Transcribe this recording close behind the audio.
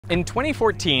In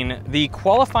 2014, the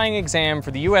qualifying exam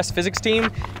for the US Physics team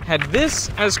had this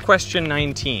as question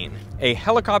 19. A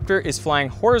helicopter is flying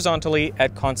horizontally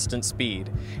at constant speed.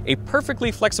 A perfectly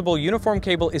flexible uniform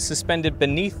cable is suspended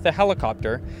beneath the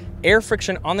helicopter. Air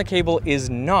friction on the cable is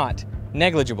not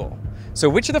negligible. So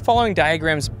which of the following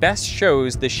diagrams best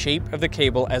shows the shape of the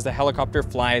cable as the helicopter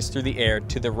flies through the air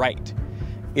to the right?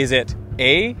 Is it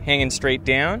A, hanging straight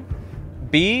down,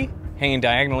 B, hanging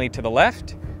diagonally to the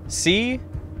left, C,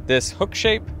 this hook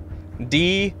shape,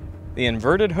 D, the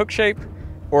inverted hook shape,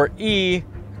 or E,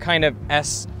 kind of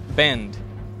S bend?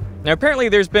 Now apparently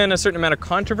there's been a certain amount of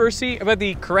controversy about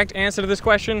the correct answer to this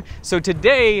question, so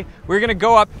today we're gonna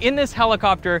go up in this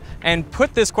helicopter and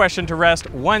put this question to rest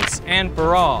once and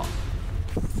for all.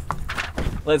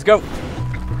 Let's go.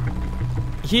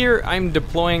 Here I'm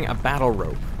deploying a battle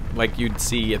rope, like you'd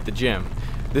see at the gym.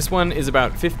 This one is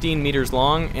about 15 meters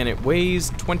long and it weighs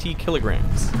 20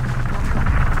 kilograms.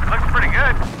 Looks pretty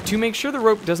good. To make sure the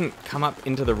rope doesn't come up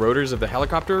into the rotors of the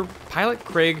helicopter, pilot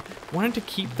Craig wanted to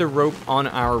keep the rope on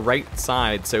our right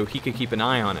side so he could keep an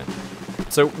eye on it.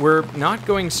 So we're not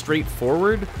going straight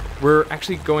forward, we're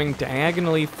actually going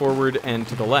diagonally forward and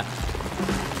to the left.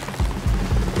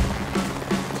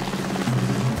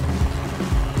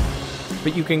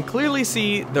 But you can clearly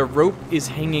see the rope is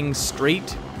hanging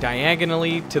straight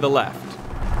diagonally to the left.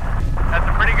 That's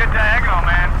a pretty good diagonal,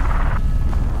 man.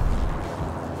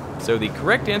 So the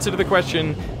correct answer to the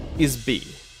question is B.